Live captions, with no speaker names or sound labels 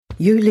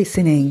You're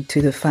listening to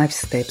the 5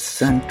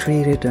 Steps and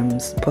 3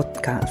 Rhythms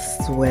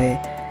podcast, where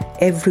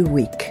every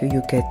week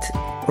you get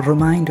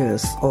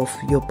reminders of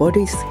your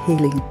body's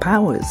healing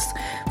powers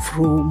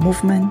through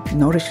movement,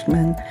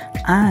 nourishment,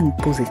 and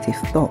positive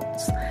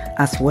thoughts,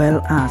 as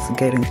well as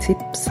getting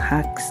tips,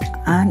 hacks,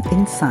 and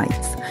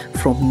insights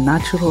from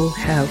natural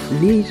health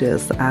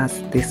leaders as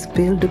they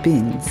spill the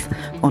beans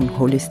on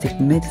holistic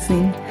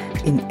medicine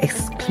in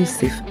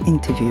exclusive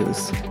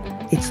interviews.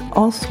 It's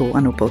also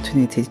an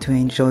opportunity to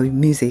enjoy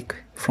music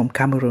from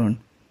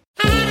Cameroon.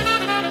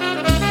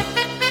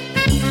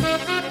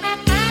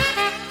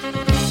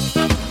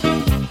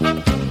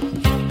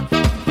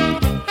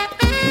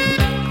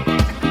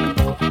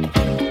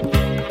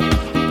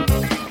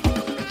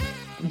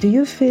 Do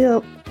you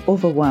feel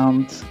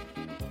overwhelmed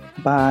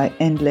by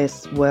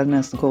endless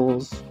wellness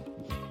goals?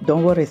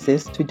 Don't worry,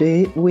 sis.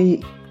 Today we're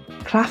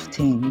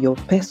crafting your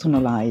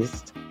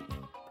personalized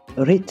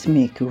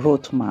rhythmic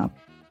roadmap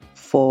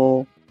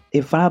for a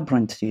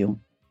vibrant you.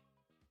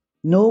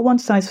 No one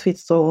size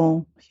fits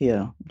all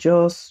here,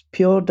 just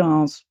pure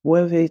dance,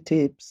 worthy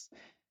tips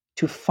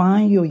to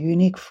find your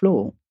unique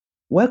flow.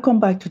 Welcome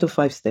back to the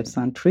 5 Steps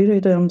and 3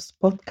 Rhythms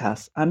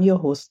podcast. I'm your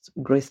host,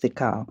 Grace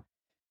Dekar.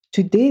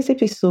 Today's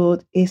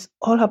episode is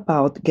all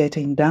about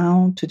getting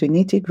down to the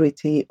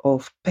nitty-gritty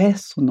of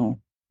personal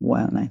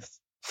wellness.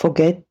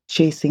 Forget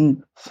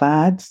chasing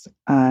fads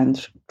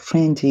and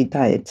trendy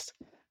diets,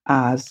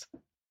 as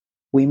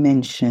we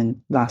mentioned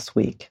last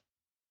week.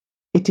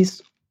 It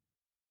is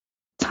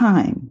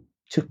time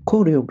to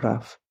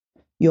choreograph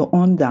your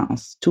own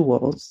dance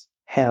towards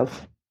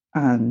health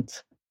and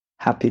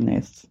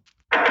happiness.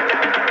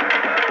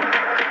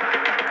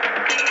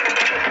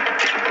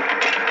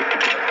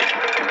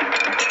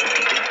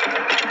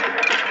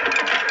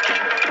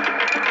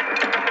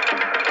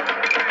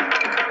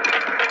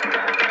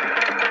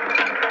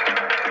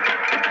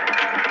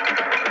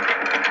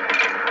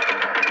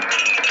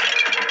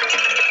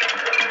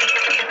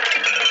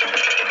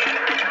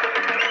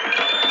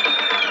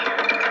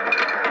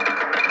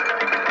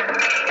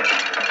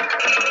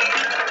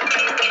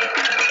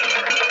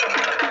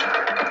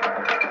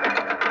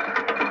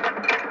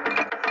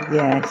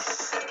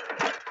 Yes,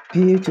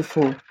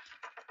 beautiful,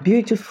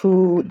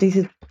 beautiful. This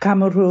is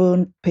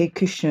Cameroon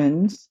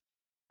percussions.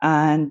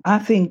 And I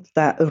think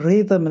that a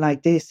rhythm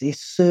like this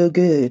is so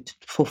good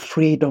for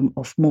freedom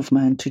of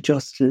movement, to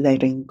just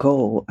letting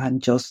go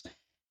and just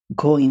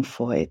going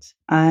for it.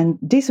 And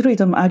this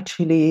rhythm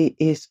actually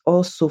is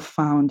also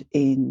found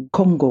in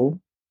Congo,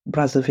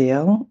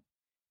 Brazzaville,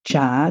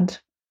 Chad,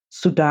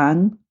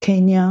 Sudan,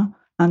 Kenya,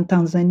 and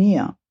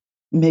Tanzania,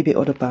 maybe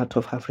other parts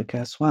of Africa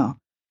as well.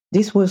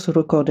 This was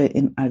recorded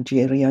in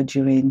Algeria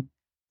during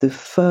the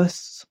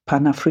first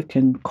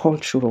Pan-African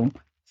Cultural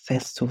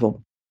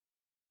Festival.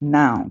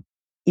 Now,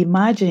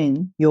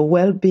 imagine your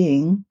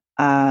well-being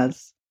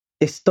as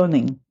a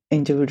stunning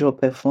individual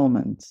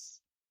performance.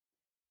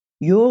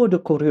 You're the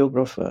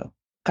choreographer,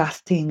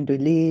 casting the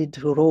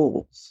lead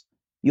roles,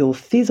 your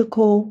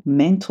physical,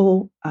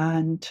 mental,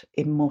 and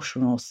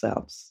emotional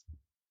selves.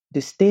 The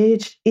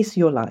stage is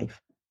your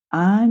life,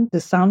 and the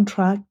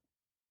soundtrack,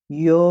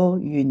 your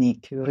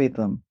unique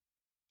rhythm.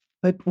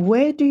 But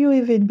where do you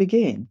even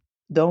begin?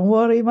 Don't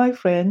worry, my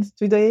friends.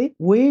 Today,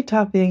 we're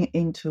tapping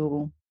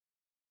into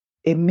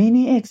a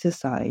mini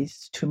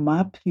exercise to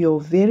map your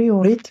very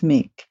own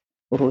rhythmic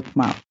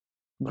roadmap.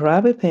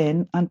 Grab a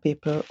pen and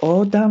paper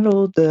or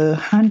download the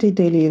handy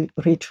daily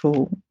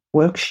ritual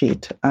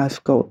worksheet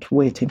I've got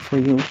waiting for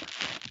you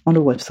on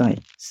the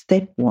website.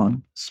 Step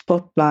 1,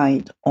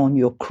 spotlight on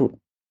your crew.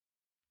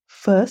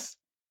 First,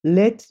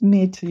 let's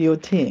meet your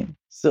team.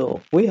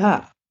 So we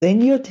have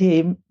then your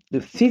team, the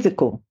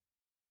physical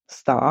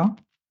star,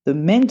 the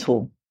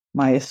mental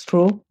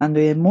maestro, and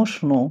the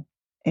emotional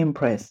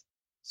empress.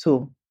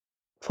 So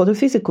for the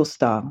physical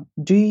star,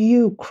 do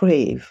you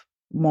crave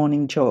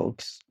morning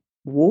jogs,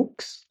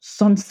 walks,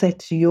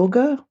 sunset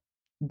yoga,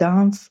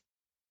 dance,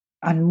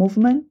 and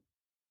movement?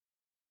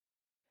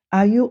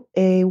 Are you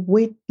a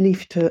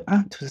weightlifter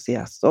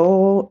enthusiast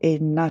or a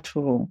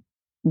natural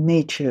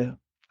nature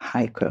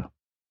hiker?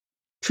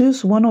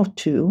 Choose one or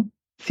two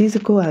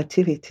physical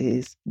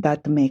activities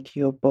that make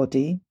your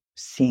body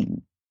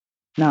sing.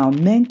 Now,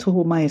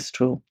 mental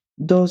maestro,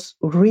 does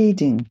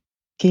reading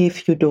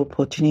give you the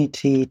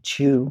opportunity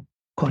to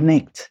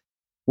connect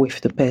with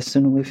the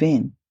person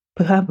within?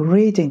 Perhaps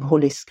reading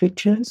holy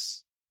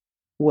scriptures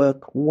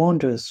work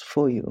wonders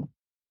for you.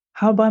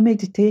 How about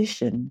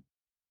meditation?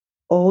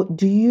 Or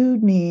do you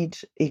need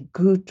a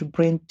good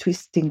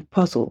brain-twisting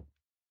puzzle?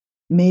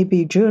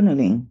 Maybe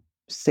journaling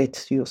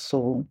sets your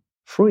soul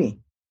free.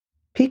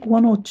 Pick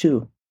one or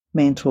two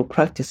mental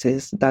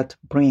practices that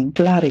bring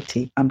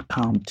clarity and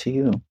calm to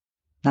you.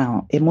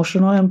 Now,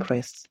 emotional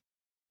empress.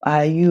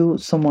 Are you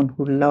someone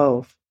who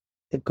loves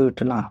a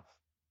good laugh?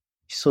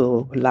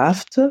 So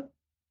laughter,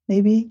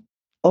 maybe,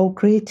 or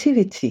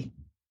creativity.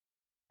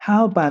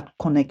 How about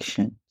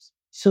connections?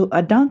 So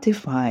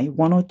identify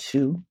one or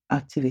two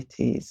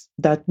activities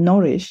that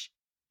nourish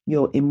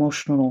your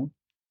emotional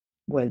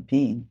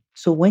well-being.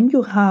 So when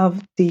you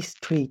have these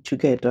three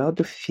together,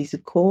 the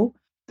physical,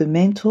 the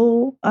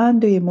mental,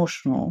 and the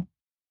emotional,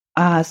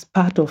 as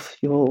part of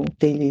your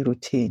daily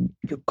routine,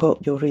 you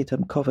got your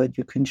rhythm covered.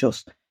 You can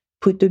just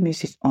put the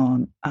music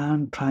on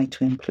and try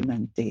to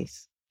implement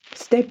this.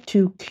 Step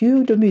 2,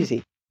 cue the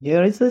music.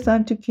 Here is the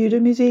time to cue the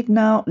music.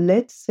 Now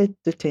let's set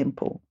the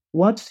tempo.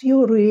 What's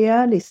your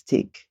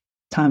realistic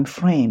time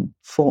frame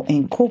for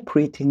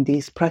incorporating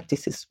these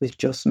practices we've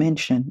just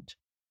mentioned?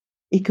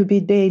 It could be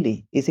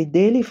daily. Is it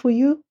daily for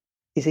you?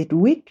 Is it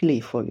weekly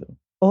for you?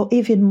 Or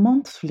even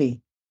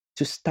monthly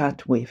to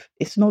start with?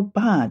 It's not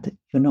bad,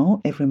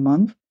 every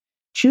month.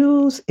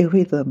 Choose a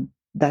rhythm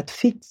that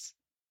fits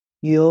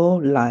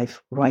your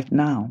life right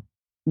now,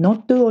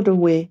 not the other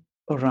way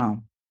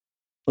around.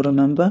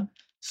 Remember,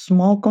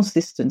 small,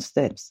 consistent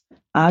steps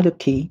are the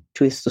key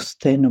to a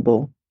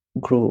sustainable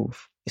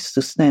growth, a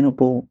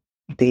sustainable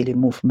daily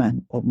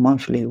movement or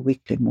monthly,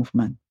 weekly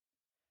movement.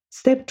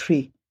 Step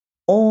 3,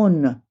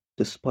 own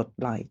the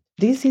spotlight.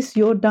 This is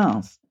your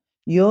dance,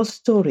 your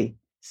story.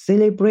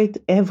 Celebrate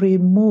every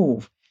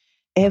move,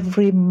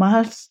 every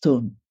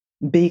milestone,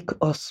 big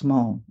or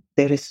small.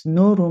 There is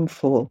no room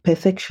for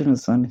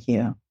perfectionism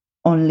here,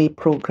 only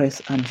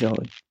progress and joy.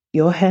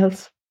 Your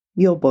health,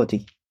 your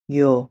body,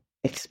 your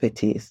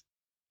expertise.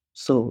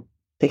 So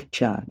take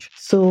charge.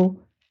 So,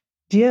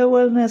 dear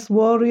wellness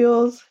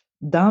warriors,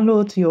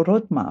 download your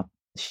roadmap,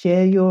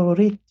 share your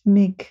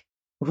rhythmic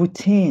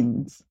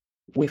routines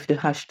with the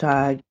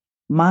hashtag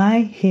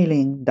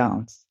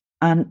MyHealingDance,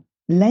 and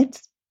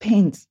let's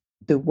paint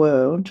the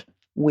world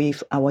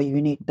with our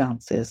unique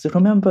dances.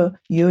 Remember,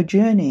 your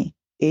journey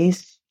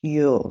is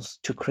yours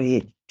to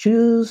create.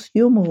 Choose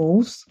your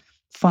moves,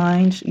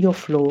 find your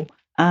flow,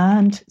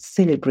 and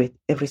celebrate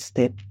every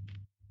step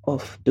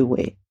of the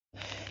way.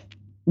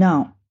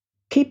 Now,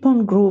 keep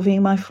on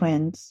grooving, my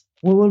friends.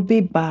 We will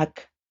be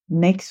back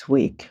next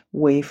week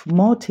with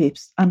more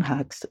tips and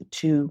hacks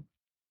to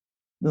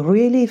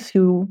really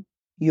fuel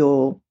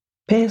your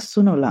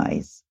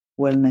personalized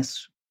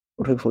wellness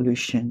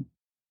revolution.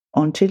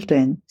 Until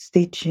then,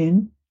 stay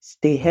tuned,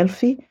 stay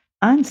healthy,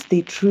 and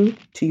stay true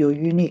to your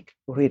unique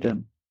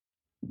rhythm.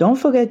 Don't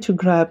forget to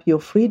grab your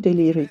free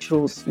daily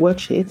rituals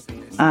worksheet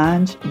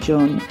and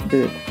join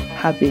the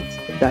Habits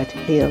That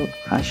Heal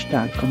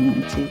hashtag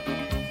community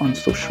on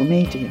social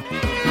media.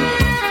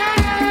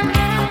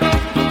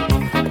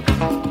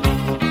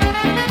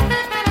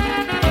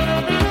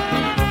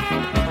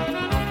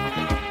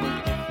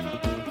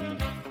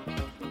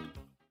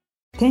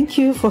 Thank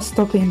you for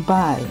stopping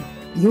by.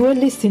 You are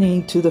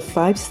listening to the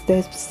 5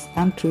 Steps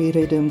and 3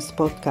 Rhythms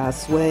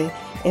podcast, where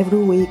every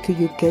week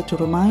you get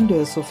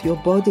reminders of your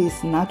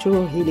body's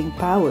natural healing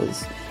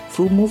powers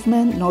through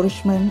movement,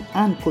 nourishment,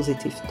 and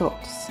positive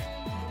thoughts.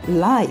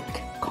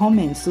 Like,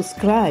 comment,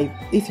 subscribe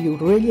if you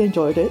really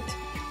enjoyed it.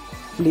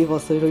 Leave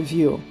us a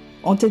review.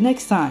 Until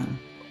next time,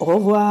 au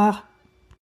revoir.